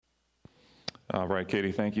All right,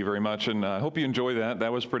 Katie, thank you very much. And I hope you enjoy that.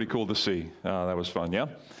 That was pretty cool to see. That was fun, yeah?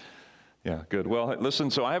 Yeah, good. Well, listen,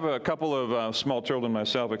 so I have a couple of small children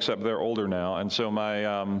myself, except they're older now. And so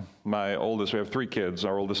my oldest, we have 3 kids.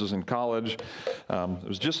 Our oldest is in college. It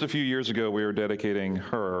was just a few years ago we were dedicating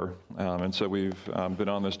her. And so we've been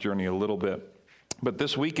on this journey a little bit. But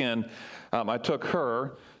this weekend, I took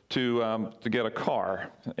her to get a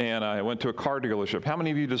car, and I went to a car dealership. How many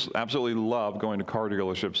of you just absolutely love going to car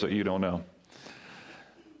dealerships that you don't know?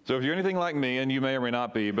 So if you're anything like me, and you may or may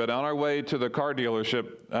not be, but on our way to the car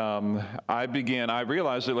dealership, I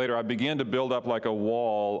realized it later, I began to build up like a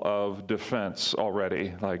wall of defense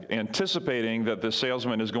already, like anticipating that the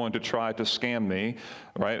salesman is going to try to scam me,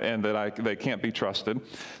 right, and that they can't be trusted.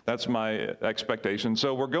 That's my expectation.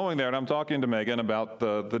 So we're going there, and I'm talking to Megan about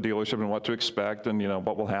the dealership and what to expect and,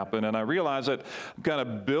 what will happen. And I realize that I'm kind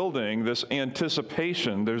of building this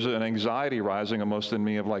anticipation. There's an anxiety rising almost in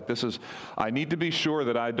me of like, I need to be sure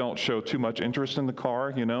that I don't show too much interest in the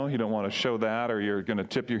car, you don't want to show that, or you're going to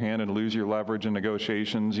tip your hand and lose your leverage in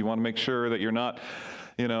negotiations. You want to make sure that you're not,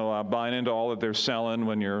 buying into all that they're selling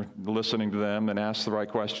when you're listening to them and ask the right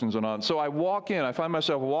questions and on. So I find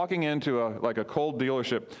myself walking into a cold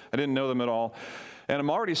dealership. I didn't know them at all. And I'm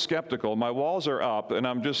already skeptical. My walls are up, and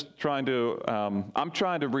I'm just trying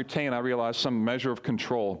to retain, I realize, some measure of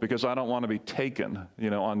control because I don't want to be taken,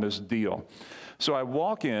 on this deal. So I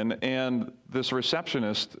walk in, and this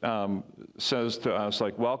receptionist says to us,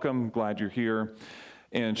 like, welcome, glad you're here.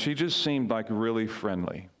 And she just seemed like really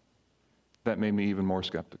friendly. That made me even more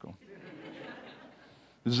skeptical.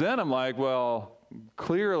 Then I'm like, well,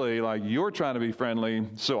 clearly, like, you're trying to be friendly,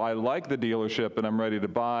 so I like the dealership, and I'm ready to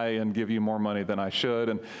buy and give you more money than I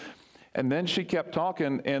should. And then she kept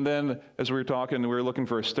talking, and then as we were talking, we were looking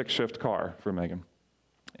for a stick shift car for Megan.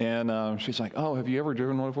 And she's like, oh, have you ever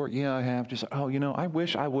driven one before? Yeah, I have. She's like, oh, I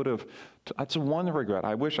wish I would have, that's one regret.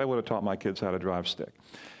 I wish I would have taught my kids how to drive stick.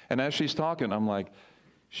 And as she's talking, I'm like,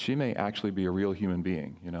 she may actually be a real human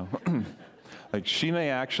being, Like, she may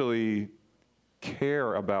actually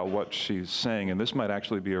care about what she's saying, and this might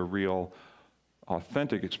actually be a real,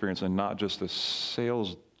 authentic experience and not just a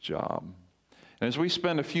sales job. And as we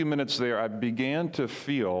spend a few minutes there, I began to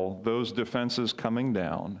feel those defenses coming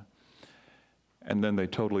down. And then they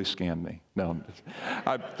totally scammed me. No,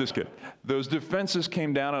 I'm just kidding. Those defenses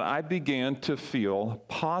came down, and I began to feel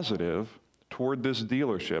positive toward this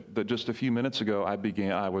dealership that just a few minutes ago I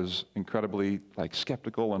was incredibly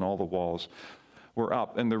skeptical, and all the walls were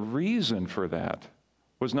up. And the reason for that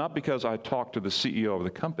was not because I talked to the CEO of the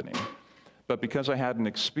company, but because I had an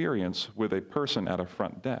experience with a person at a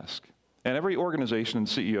front desk. And every organization and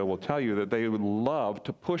CEO will tell you that they would love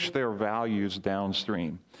to push their values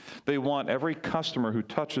downstream. They want every customer who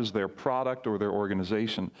touches their product or their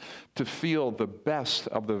organization to feel the best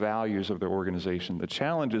of the values of their organization. The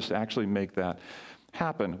challenge is to actually make that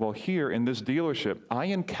happen. Well, here in this dealership, I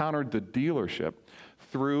encountered the dealership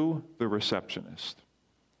through the receptionist.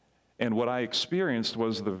 And what I experienced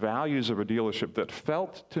was the values of a dealership that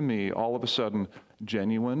felt to me all of a sudden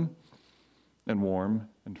genuine and warm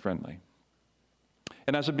and friendly.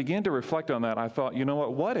 And as I began to reflect on that, I thought,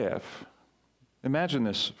 what if, imagine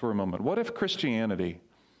this for a moment, what if Christianity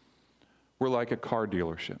were like a car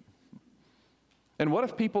dealership? And what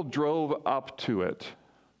if people drove up to it,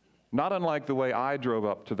 not unlike the way I drove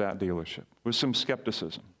up to that dealership, with some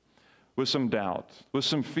skepticism, with some doubt, with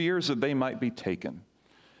some fears that they might be taken,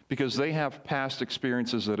 because they have past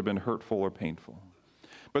experiences that have been hurtful or painful.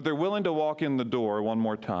 But they're willing to walk in the door one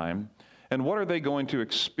more time. And what are they going to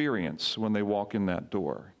experience when they walk in that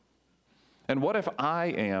door? And what if I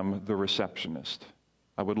am the receptionist?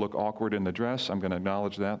 I would look awkward in the dress. I'm going to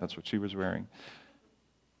acknowledge that. That's what she was wearing.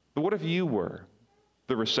 But what if you were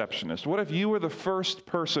the receptionist? What if you were the first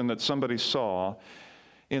person that somebody saw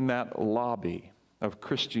in that lobby of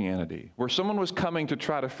Christianity, where someone was coming to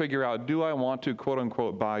try to figure out, do I want to, quote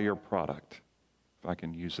unquote, buy your product? If I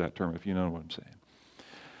can use that term, if you know what I'm saying.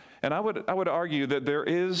 And I would argue that there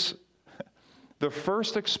is the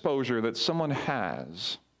first exposure that someone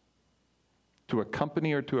has to a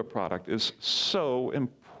company or to a product is so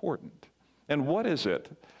important. And what is it?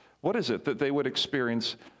 What is it that they would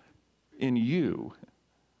experience in you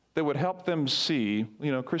that would help them see,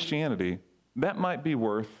 Christianity, that might be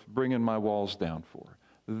worth bringing my walls down for.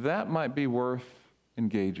 That might be worth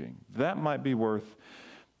engaging. That might be worth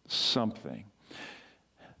something.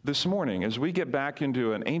 This morning, as we get back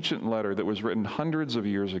into an ancient letter that was written hundreds of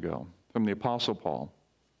years ago from the Apostle Paul,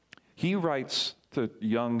 he writes to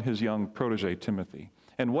his young protege, Timothy.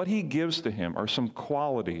 And what he gives to him are some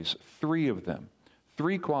qualities, 3 of them,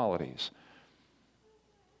 3 qualities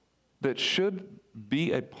that should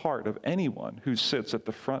be a part of anyone who sits at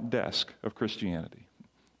the front desk of Christianity.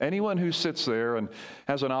 Anyone who sits there and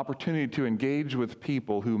has an opportunity to engage with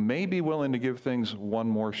people who may be willing to give things one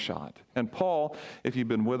more shot. And Paul, if you've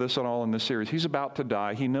been with us at all in this series, he's about to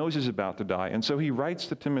die. He knows he's about to die. And so he writes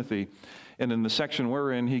to Timothy, and in the section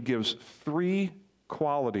we're in, he gives 3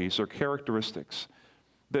 qualities or characteristics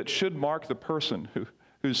that should mark the person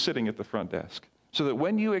who's sitting at the front desk. So that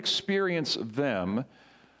when you experience them,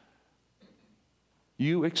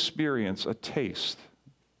 you experience a taste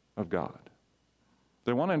of God.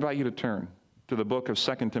 I want to invite you to turn to the book of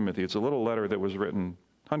 2 Timothy. It's a little letter that was written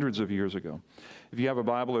hundreds of years ago. If you have a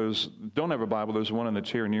Bible, don't have a Bible, there's one in the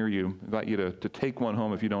chair near you. I invite you to take one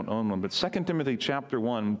home if you don't own one. But 2 Timothy chapter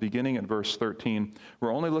 1, beginning at verse 13,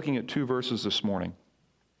 we're only looking at 2 verses this morning.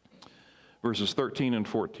 Verses 13 and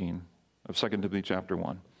 14 of 2 Timothy chapter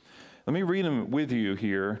 1. Let me read them with you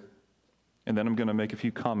here, and then I'm going to make a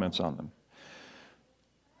few comments on them.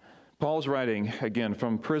 Paul's writing, again,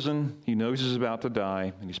 from prison. He knows he's about to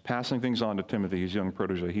die, and he's passing things on to Timothy, his young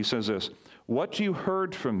protege. He says this, "What you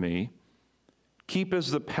heard from me, keep as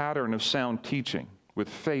the pattern of sound teaching, with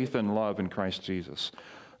faith and love in Christ Jesus.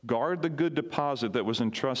 Guard the good deposit that was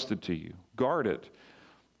entrusted to you. Guard it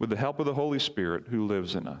with the help of the Holy Spirit who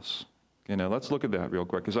lives in us." Okay, now let's look at that real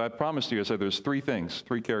quick, because I promised you, I said there's 3 things,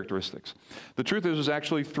 3 characteristics. The truth is, there's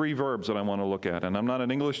actually 3 verbs that I want to look at, and I'm not an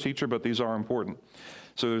English teacher, but these are important.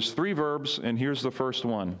 So there's 3 verbs, and here's the first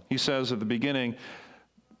one. He says at the beginning,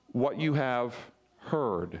 what you have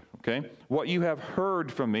heard, okay? What you have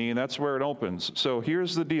heard from me, and that's where it opens. So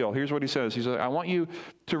here's the deal. Here's what he says. He says, I want you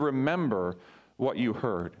to remember what you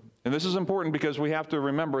heard. And this is important because we have to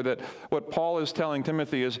remember that what Paul is telling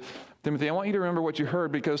Timothy is, Timothy, I want you to remember what you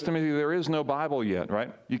heard, because, Timothy, there is no Bible yet,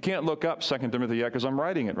 right? You can't look up 2 Timothy yet because I'm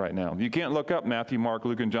writing it right now. You can't look up Matthew, Mark,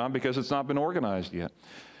 Luke, and John because it's not been organized yet.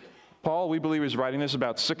 Paul, we believe, is writing this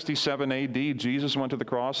about 67 A.D. Jesus went to the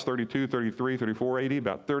cross 32, 33, 34 A.D.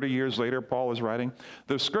 About 30 years later, Paul is writing.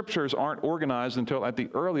 The scriptures aren't organized until at the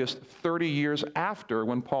earliest 30 years after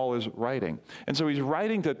when Paul is writing. And so he's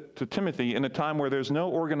writing to Timothy in a time where there's no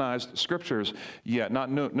organized scriptures yet, no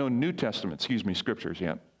New Testament, scriptures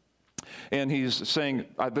yet. And he's saying,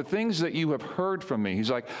 the things that you have heard from me, he's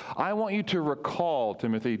like, I want you to recall,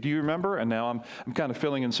 Timothy. Do you remember? And now I'm kind of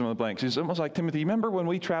filling in some of the blanks. He's almost like, Timothy, you remember when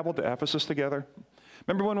we traveled to Ephesus together?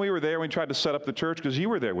 Remember when we were there, we tried to set up the church, because you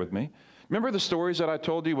were there with me? Remember the stories that I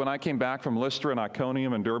told you when I came back from Lystra and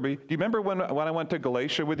Iconium and Derbe? Do you remember when I went to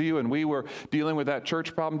Galatia with you and we were dealing with that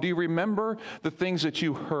church problem? Do you remember the things that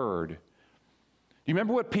you heard? Do you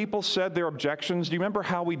remember what people said, their objections? Do you remember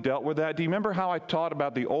how we dealt with that? Do you remember how I taught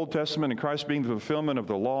about the Old Testament and Christ being the fulfillment of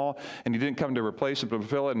the law, and he didn't come to replace it but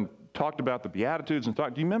fulfill it, and talked about the Beatitudes and do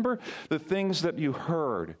you remember the things that you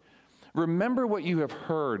heard? Remember what you have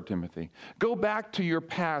heard, Timothy. Go back to your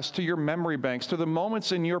past, to your memory banks, to the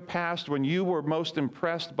moments in your past when you were most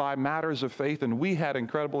impressed by matters of faith, and we had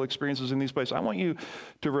incredible experiences in these places. I want you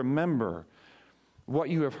to remember what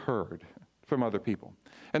you have heard from other people.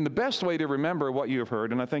 And the best way to remember what you have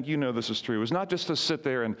heard, and I think you know this is true, is not just to sit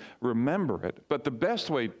there and remember it, but the best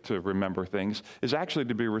way to remember things is actually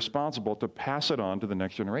to be responsible to pass it on to the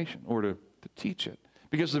next generation, or to teach it.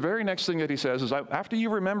 Because the very next thing that he says is, after you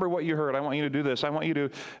remember what you heard, I want you to do this. I want you to,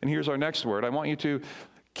 and here's our next word, I want you to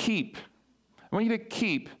keep. I want you to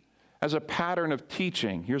keep as a pattern of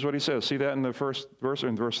teaching. Here's what he says. See that in the first verse,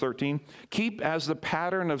 in verse 13? Keep as the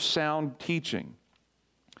pattern of sound teaching,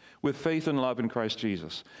 with faith and love in Christ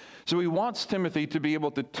Jesus. So he wants Timothy to be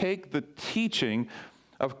able to take the teaching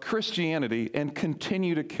of Christianity and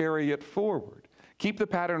continue to carry it forward. Keep the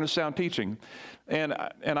pattern of sound teaching. And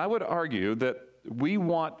I would argue that we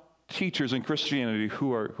want teachers in Christianity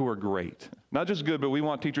who are great. Not just good, but we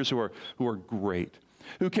want teachers who are great,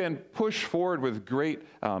 who can push forward with great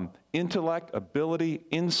intellect, ability,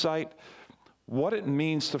 insight, what it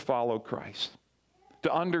means to follow Christ.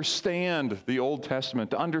 To understand the Old Testament,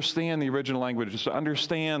 to understand the original languages, to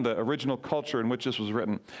understand the original culture in which this was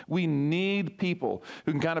written. We need people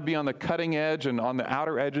who can kind of be on the cutting edge and on the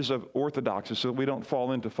outer edges of orthodoxy so that we don't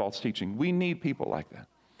fall into false teaching. We need people like that.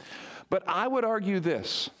 But I would argue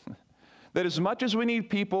this, that as much as we need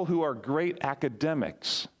people who are great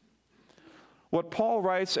academics, what Paul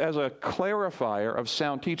writes as a clarifier of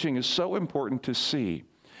sound teaching is so important to see.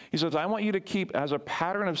 He says, I want you to keep as a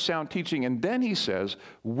pattern of sound teaching, and then he says,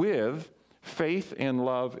 with faith and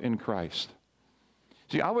love in Christ.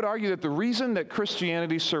 See, I would argue that the reason that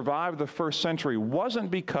Christianity survived the first century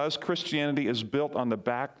wasn't because Christianity is built on the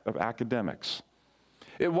back of academics.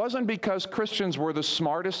 It wasn't because Christians were the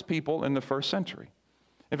smartest people in the first century.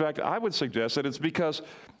 In fact, I would suggest that it's because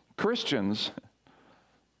Christians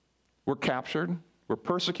were captured, were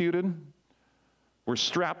persecuted, were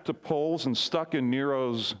strapped to poles and stuck in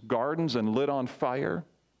Nero's gardens and lit on fire.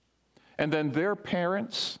 And then their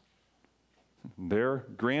parents, their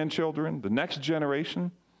grandchildren, the next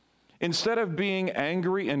generation, instead of being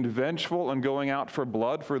angry and vengeful and going out for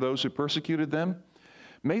blood for those who persecuted them,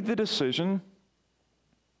 made the decision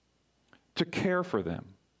to care for them,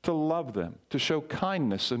 to love them, to show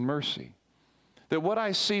kindness and mercy. That what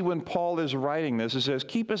I see when Paul is writing this, it says,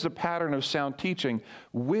 keep as a pattern of sound teaching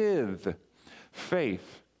with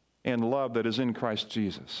faith and love that is in Christ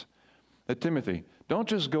Jesus. That Timothy, don't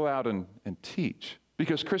just go out and teach,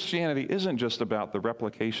 because Christianity isn't just about the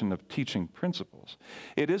replication of teaching principles.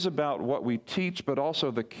 It is about what we teach, but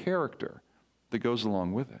also the character that goes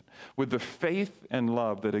along with it, with the faith and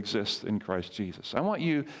love that exists in Christ Jesus. I want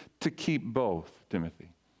you to keep both, Timothy.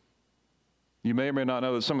 You may or may not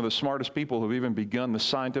know that some of the smartest people who've even begun the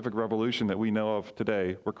scientific revolution that we know of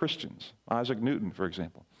today were Christians. Isaac Newton, for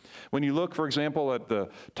example. When you look, for example, at the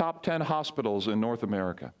top 10 hospitals in North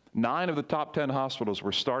America, 9 of the top 10 hospitals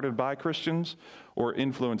were started by Christians or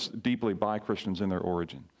influenced deeply by Christians in their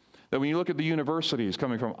origin. That when you look at the universities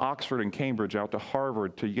coming from Oxford and Cambridge out to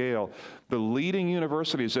Harvard to Yale, the leading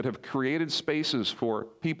universities that have created spaces for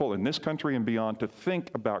people in this country and beyond to think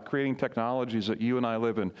about creating technologies that you and I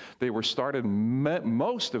live in, they were started,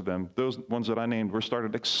 most of them, those ones that I named, were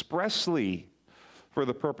started expressly for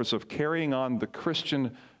the purpose of carrying on the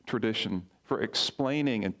Christian tradition, for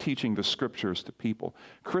explaining and teaching the scriptures to people.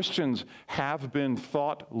 Christians have been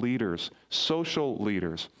thought leaders, social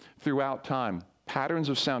leaders throughout time. Patterns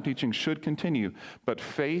of sound teaching should continue, but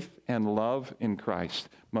faith and love in Christ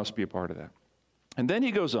must be a part of that. And then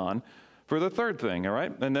he goes on for the third thing, all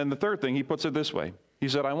right? And then the third thing, he puts it this way. He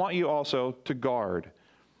said, I want you also to guard.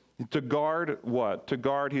 To guard what? To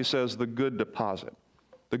guard, he says, the good deposit.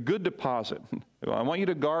 The good deposit. I want you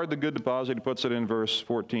to guard the good deposit. He puts it in verse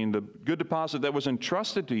 14. The good deposit that was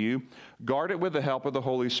entrusted to you, guard it with the help of the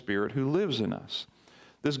Holy Spirit who lives in us.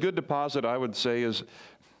 This good deposit, I would say, is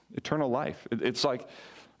eternal life. It's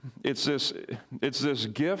this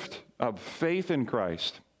gift of faith in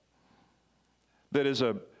Christ that is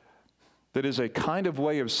a kind of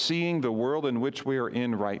way of seeing the world in which we are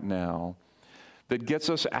in right now that gets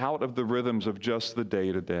us out of the rhythms of just the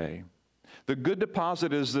day-to-day. The good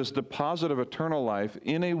deposit is this deposit of eternal life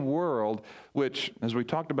in a world which, as we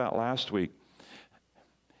talked about last week,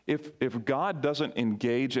 if God doesn't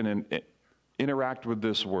engage and interact with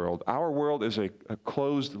this world, our world is a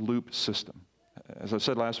closed-loop system. As I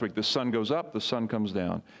said last week, the sun goes up, the sun comes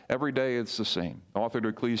down. Every day it's the same. The author to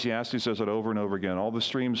Ecclesiastes says it over and over again. All the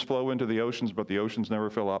streams flow into the oceans, but the oceans never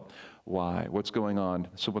fill up. Why? What's going on?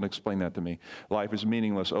 Someone explain that to me. Life is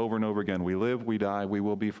meaningless over and over again. We live, we die, we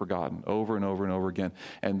will be forgotten over and over and over again.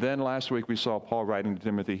 And then last week we saw Paul writing to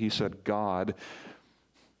Timothy. He said, God,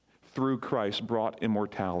 through Christ, brought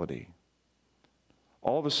immortality.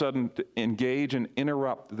 All of a sudden, to engage and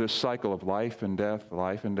interrupt this cycle of life and death,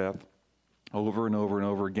 over and over and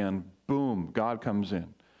over again, boom, God comes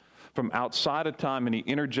in from outside of time, and he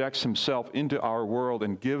interjects himself into our world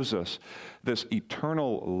and gives us this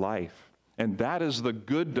eternal life. And that is the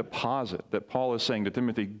good deposit that Paul is saying to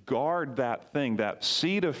Timothy. Guard that thing, that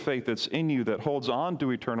seed of faith that's in you that holds on to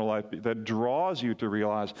eternal life, that draws you to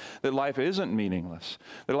realize that life isn't meaningless,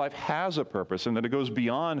 that life has a purpose, and that it goes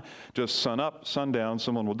beyond just sun up, sun down.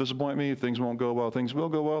 Someone will disappoint me, things won't go well, things will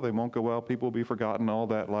go well, they won't go well, people will be forgotten, all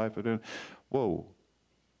that life. Whoa.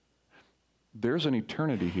 There's an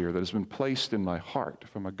eternity here that has been placed in my heart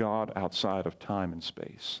from a God outside of time and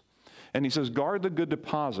space. And he says, guard the good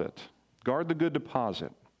deposit. Guard the good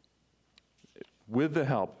deposit with the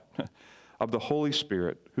help of the Holy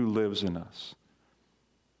Spirit who lives in us.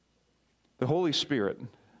 The Holy Spirit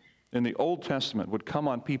in the Old Testament would come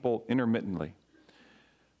on people intermittently,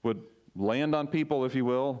 would land on people, if you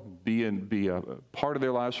will, be a part of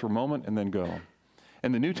their lives for a moment and then go.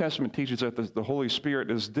 And the New Testament teaches that the Holy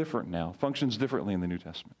Spirit is different now, functions differently in the New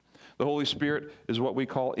Testament. The Holy Spirit is what we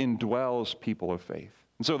call indwells people of faith.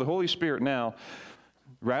 And so the Holy Spirit now,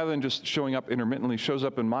 rather than just showing up intermittently, shows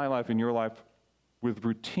up in my life, in your life, with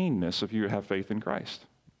routineness if you have faith in Christ.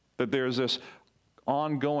 That there's this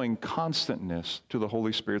ongoing constantness to the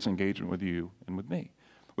Holy Spirit's engagement with you and with me,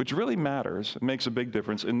 which really matters. It makes a big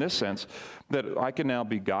difference in this sense that I can now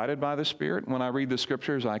be guided by the Spirit. When I read the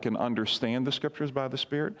Scriptures, I can understand the Scriptures by the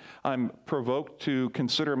Spirit. I'm provoked to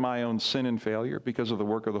consider my own sin and failure because of the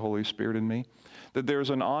work of the Holy Spirit in me. That there's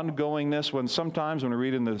an ongoingness when sometimes when we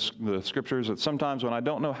read in the Scriptures, that sometimes when I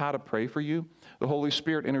don't know how to pray for you, the Holy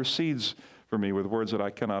Spirit intercedes for me with words that I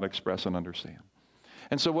cannot express and understand.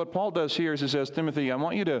 And so what Paul does here is he says, Timothy, I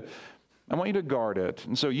want you to guard it.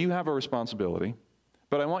 And so you have a responsibility.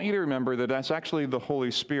 But I want you to remember that that's actually the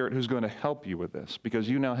Holy Spirit who's going to help you with this, because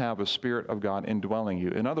you now have a Spirit of God indwelling you.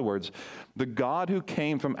 In other words, the God who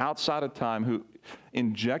came from outside of time, who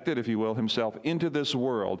injected, if you will, himself into this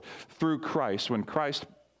world through Christ, when Christ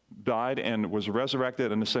died and was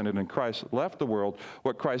resurrected and ascended, and Christ left the world,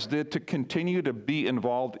 what Christ did to continue to be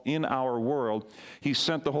involved in our world, he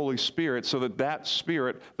sent the Holy Spirit so that that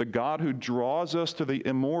Spirit, the God who draws us to the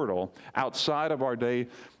immortal outside of our day,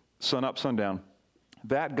 sun up, sundown,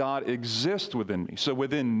 that God exists within me. So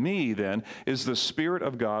within me, then, is the Spirit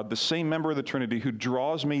of God, the same member of the Trinity who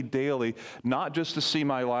draws me daily, not just to see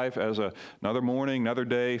my life as another morning, another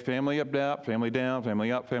day, family up, down, family down,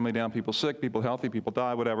 family up, family down, people sick, people healthy, people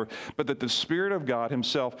die, whatever, but that the Spirit of God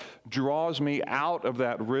himself draws me out of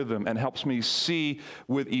that rhythm and helps me see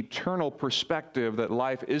with eternal perspective that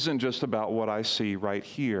life isn't just about what I see right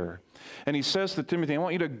here. And he says to Timothy, I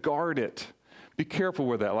want you to guard it. Be careful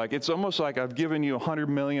with that. Like, it's almost like I've given you $100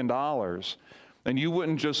 million, and you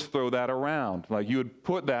wouldn't just throw that around. Like, you would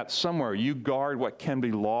put that somewhere. You guard what can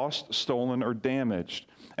be lost, stolen, or damaged.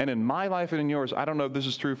 And in my life and in yours, I don't know if this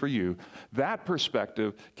is true for you, that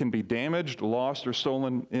perspective can be damaged, lost, or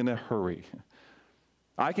stolen in a hurry.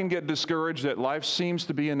 I can get discouraged that life seems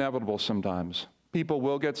to be inevitable sometimes. People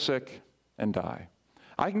will get sick and die.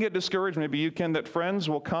 I can get discouraged, maybe you can, that friends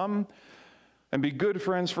will come and be good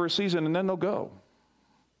friends for a season, and then they'll go.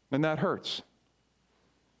 And that hurts.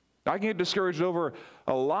 I can get discouraged over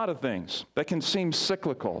a lot of things that can seem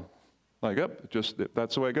cyclical. Like, just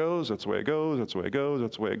that's the way it goes, that's the way it goes, that's the way it goes,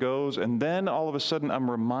 that's the way it goes. And then all of a sudden I'm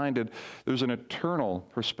reminded there's an eternal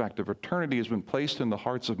perspective. Eternity has been placed in the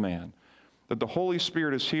hearts of man. That the Holy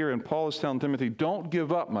Spirit is here, and Paul is telling Timothy, don't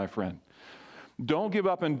give up, my friend. Don't give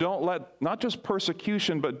up, and don't let, not just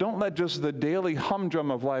persecution, but don't let just the daily humdrum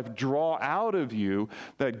of life draw out of you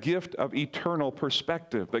that gift of eternal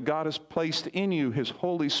perspective that God has placed in you, his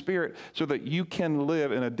Holy Spirit, so that you can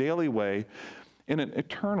live in a daily way, in an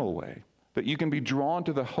eternal way, that you can be drawn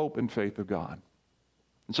to the hope and faith of God.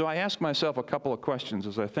 And so I ask myself a couple of questions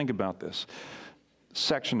as I think about this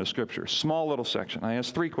section of Scripture, small little section. I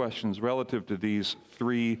ask 3 questions relative to these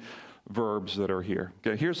 3 verbs that are here.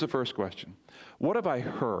 Okay, here's the first question. What have I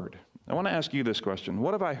heard? I want to ask you this question.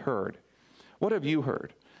 What have I heard? What have you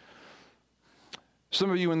heard? Some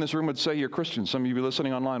of you in this room would say you're Christian. Some of you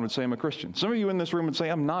listening online would say I'm a Christian. Some of you in this room would say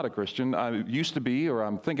I'm not a Christian. I used to be, or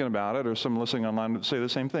I'm thinking about it, or some listening online would say the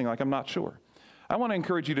same thing, like I'm not sure. I want to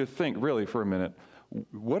encourage you to think really for a minute.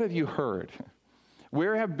 What have you heard?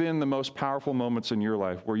 Where have been the most powerful moments in your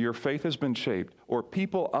life where your faith has been shaped, or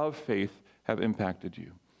people of faith have impacted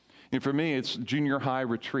you? And for me, it's junior high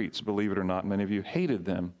retreats, believe it or not. Many of you hated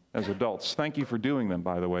them as adults. Thank you for doing them,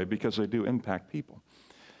 by the way, because they do impact people.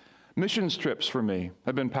 Missions trips for me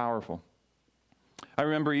have been powerful. I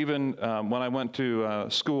remember even when I went to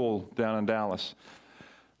school down in Dallas,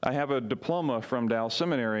 I have a diploma from Dallas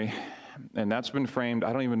Seminary, and that's been framed.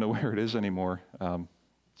 I don't even know where it is anymore,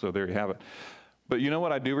 so there you have it. But you know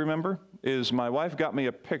what I do remember is my wife got me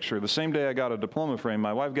a picture. The same day I got a diploma frame,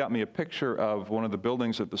 my wife got me a picture of one of the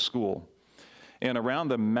buildings at the school. And around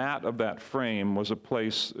the mat of that frame was a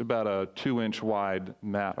place, about a 2-inch wide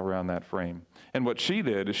mat around that frame. And what she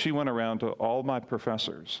did is she went around to all my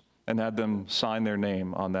professors and had them sign their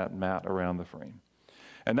name on that mat around the frame.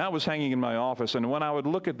 And that was hanging in my office. And when I would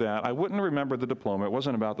look at that, I wouldn't remember the diploma. It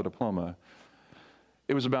wasn't about the diploma.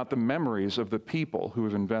 It was about the memories of the people who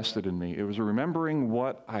have invested in me. It was remembering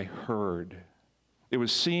what I heard. It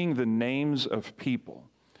was seeing the names of people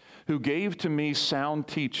who gave to me sound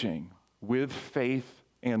teaching with faith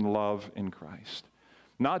and love in Christ.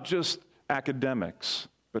 Not just academics,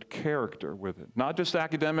 but character with it. Not just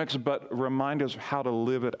academics, but remind us how to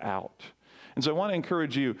live it out. And so I want to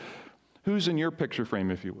encourage you, who's in your picture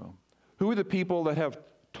frame, if you will? Who are the people that have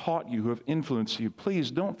taught you, who have influenced you?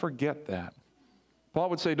 Please don't forget that. Paul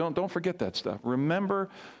would say, don't forget that stuff. Remember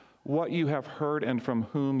what you have heard and from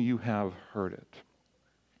whom you have heard it.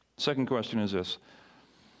 Second question is this.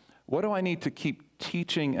 What do I need to keep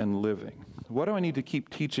teaching and living? What do I need to keep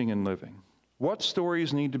teaching and living? What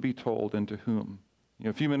stories need to be told and to whom? You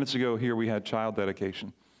know, a few minutes ago here we had child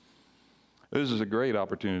dedication. This is a great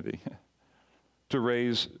opportunity to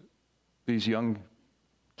raise these young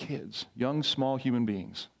kids, young small human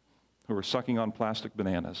beings who are sucking on plastic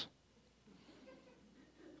bananas.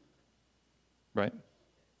 Right?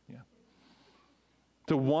 Yeah.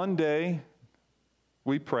 To one day,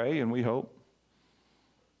 we pray and we hope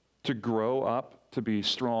to grow up to be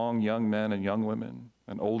strong young men and young women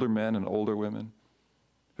and older women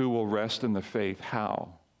who will rest in the faith.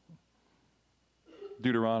 How?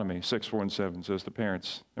 Deuteronomy 6:4-7 says to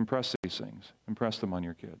parents, impress these things. Impress them on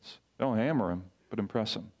your kids. Don't hammer them. but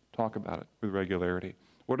impress them. Talk about it with regularity.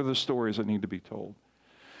 What are the stories that need to be told?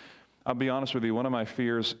 I'll be honest with you, one of my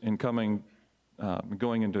fears in going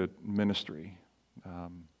into ministry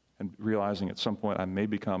and realizing at some point I may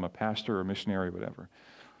become a pastor or missionary or whatever,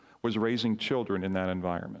 was raising children in that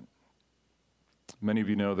environment. Many of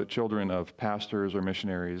you know that children of pastors or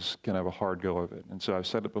missionaries can have a hard go of it. And so I've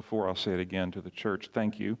said it before, I'll say it again to the church.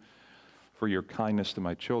 Thank you for your kindness to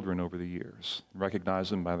my children over the years. Recognize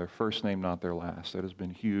them by their first name, not their last. That has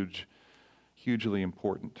been hugely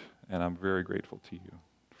important, and I'm very grateful to you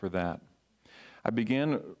for that. I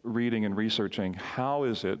began reading and researching how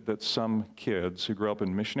is it that some kids who grow up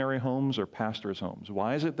in missionary homes or pastors' homes,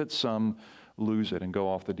 why is it that some lose it and go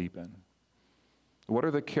off the deep end? What are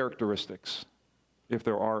the characteristics, if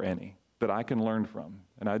there are any, that I can learn from?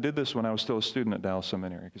 And I did this when I was still a student at Dallas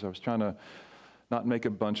Seminary because I was trying to not make a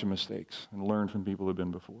bunch of mistakes and learn from people who've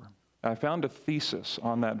been before. I found a thesis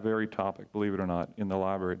on that very topic, believe it or not, in the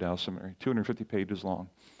library at Dallas Seminary, 250 pages long.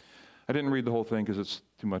 I didn't read the whole thing because it's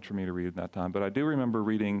too much for me to read in that time, but I do remember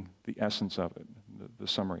reading the essence of it, the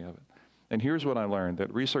summary of it. And here's what I learned,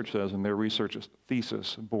 that research says, and their research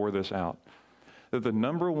thesis bore this out, that the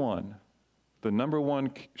number one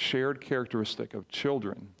shared characteristic of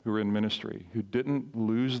children who were in ministry who didn't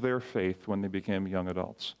lose their faith when they became young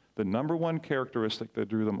adults, the number one characteristic that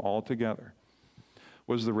drew them all together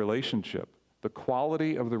was the relationship, the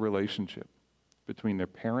quality of the relationship between their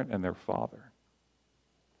parent and their father.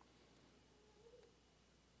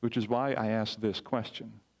 Which is why I asked this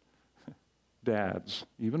question. Dads,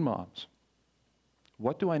 even moms,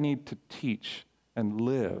 what do I need to teach and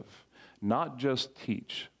live? Not just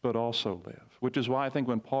teach, but also live. Which is why I think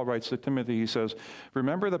when Paul writes to Timothy, he says,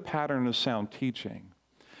 remember the pattern of sound teaching,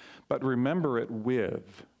 but remember it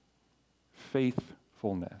with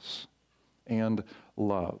faithfulness and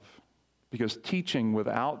love. Because teaching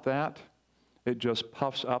without that, it just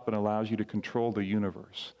puffs up and allows you to control the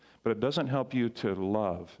universe. But it doesn't help you to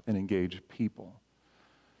love and engage people.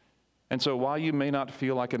 And so while you may not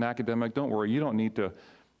feel like an academic, don't worry, you don't need to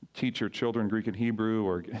teach your children Greek and Hebrew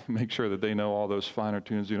or make sure that they know all those finer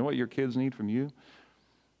tunes. You know what your kids need from you?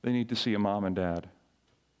 They need to see a mom and dad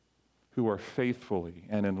who are faithfully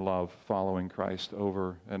and in love following Christ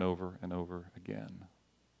over and over and over again.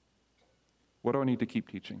 What do I need to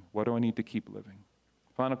keep teaching? What do I need to keep living?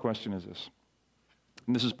 Final question is this.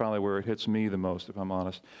 And this is probably where it hits me the most, if I'm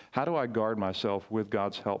honest. How do I guard myself with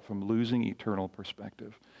God's help from losing eternal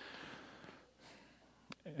perspective?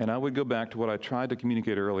 And I would go back to what I tried to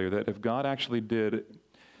communicate earlier, that if God actually did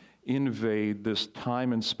invade this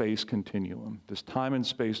time and space continuum, this time and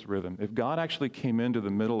space rhythm, if God actually came into the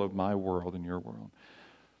middle of my world and your world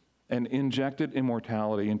and injected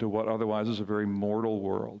immortality into what otherwise is a very mortal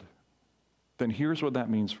world, then here's what that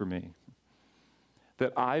means for me.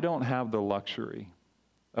 That I don't have the luxury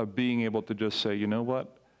of being able to just say, you know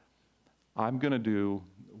what, I'm going to do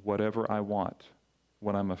whatever I want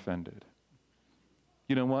when I'm offended.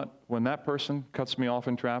 You know what, when that person cuts me off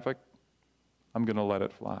in traffic, I'm going to let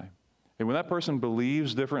it fly. And when that person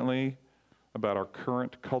believes differently about our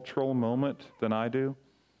current cultural moment than I do,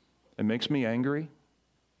 it makes me angry,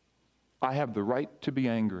 I have the right to be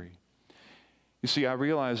angry. You see, I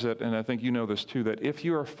realize that, and I think you know this too, that if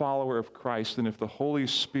you're a follower of Christ and if the Holy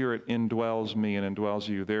Spirit indwells me and indwells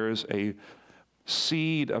you, there is a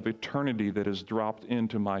seed of eternity that is dropped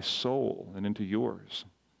into my soul and into yours.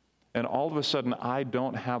 And all of a sudden, I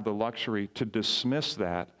don't have the luxury to dismiss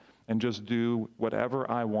that and just do whatever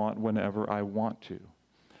I want whenever I want to.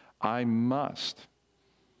 I must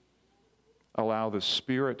allow the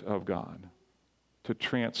Spirit of God to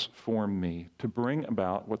transform me, to bring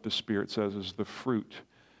about what the Spirit says is the fruit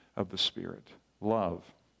of the Spirit. Love,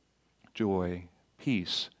 joy,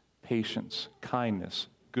 peace, patience, kindness,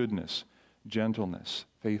 goodness, gentleness,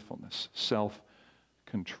 faithfulness,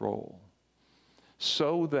 self-control.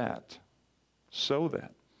 So that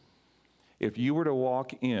if you were to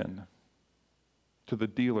walk in to the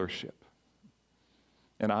dealership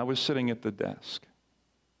and I was sitting at the desk,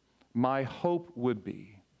 my hope would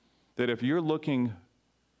be that if you're looking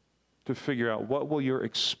to figure out what will your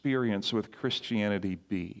experience with Christianity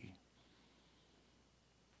be,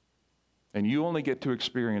 and you only get to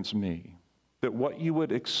experience me, that what you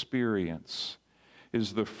would experience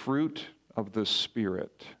is the fruit of the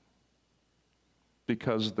Spirit,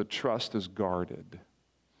 because the trust is guarded.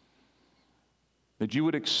 That you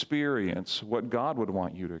would experience what God would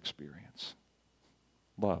want you to experience.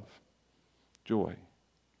 Love, joy,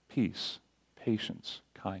 peace, patience,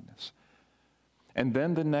 kindness. And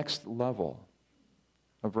then the next level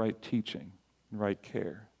of right teaching and right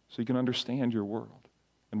care, so you can understand your world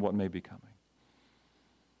and what may be coming.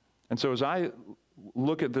 And so as I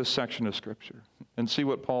look at this section of Scripture and see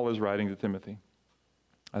what Paul is writing to Timothy.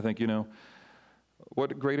 I think,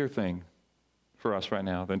 what greater thing for us right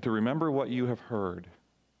now than to remember what you have heard,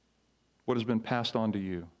 what has been passed on to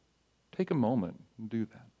you. Take a moment and do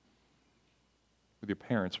that. With your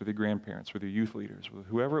parents, with your grandparents, with your youth leaders, with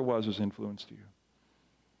whoever it was who's influenced you.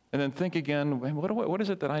 And then think again, what is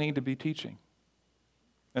it that I need to be teaching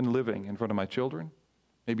and living in front of my children?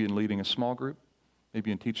 Maybe in leading a small group,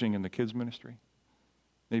 maybe in teaching in the kids ministry,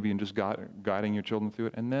 maybe in just guiding your children through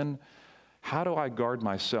it. And then how do I guard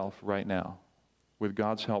myself right now with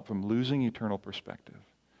God's help from losing eternal perspective?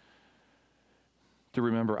 To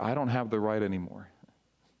remember I don't have the right anymore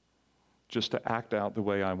just to act out the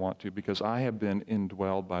way I want to, because I have been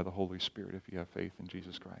indwelled by the Holy Spirit if you have faith in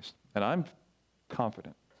Jesus Christ. And I'm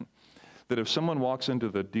confident that if someone walks into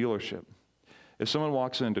the dealership, if someone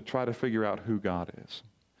walks in to try to figure out who God is,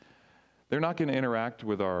 they're not going to interact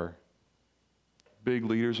with our big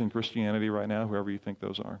leaders in Christianity right now, whoever you think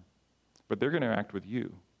those are, but they're going to interact with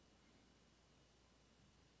you,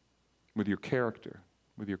 with your character,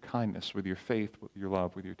 with your kindness, with your faith, with your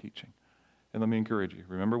love, with your teaching. And let me encourage you,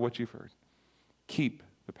 remember what you've heard. Keep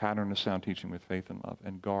the pattern of sound teaching with faith and love,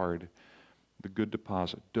 and guard the good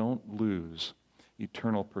deposit. Don't lose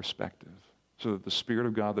eternal perspective, so that the Spirit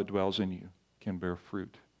of God that dwells in you can bear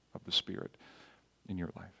fruit of the Spirit in your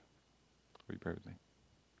life. Will you pray with me?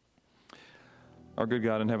 Our good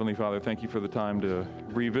God and Heavenly Father, thank you for the time to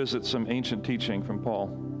revisit some ancient teaching from Paul,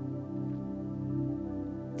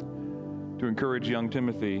 to encourage young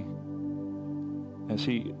Timothy as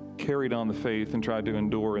he carried on the faith and tried to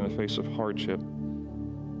endure in the face of hardship,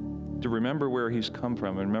 to remember where he's come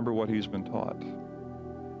from and remember what he's been taught,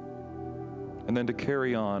 and then to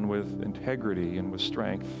carry on with integrity and with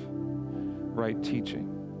strength, right teaching,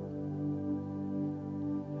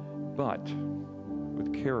 but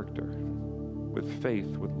with character, with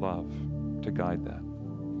faith, with love, to guide that.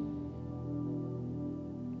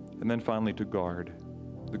 And then finally to guard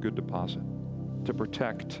the good deposit, to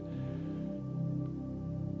protect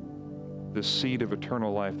the seed of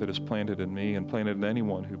eternal life that is planted in me and planted in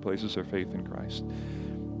anyone who places their faith in Christ.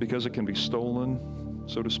 Because it can be stolen,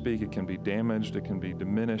 so to speak, it can be damaged, it can be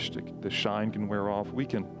diminished, the shine can wear off. We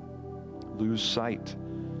can lose sight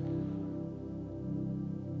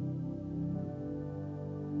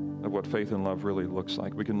of what faith and love really looks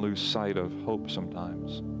like. We can lose sight of hope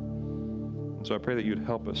sometimes. And so I pray that you'd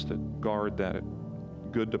help us to guard that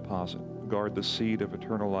good deposit, guard the seed of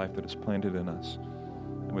eternal life that is planted in us,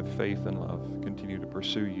 and with faith and love continue to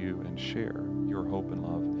pursue you and share your hope and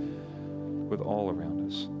love with all around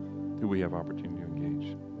us who we have opportunity to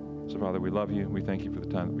engage. So Father, we love you and we thank you for the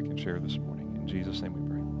time that we can share this morning. In Jesus' name we pray.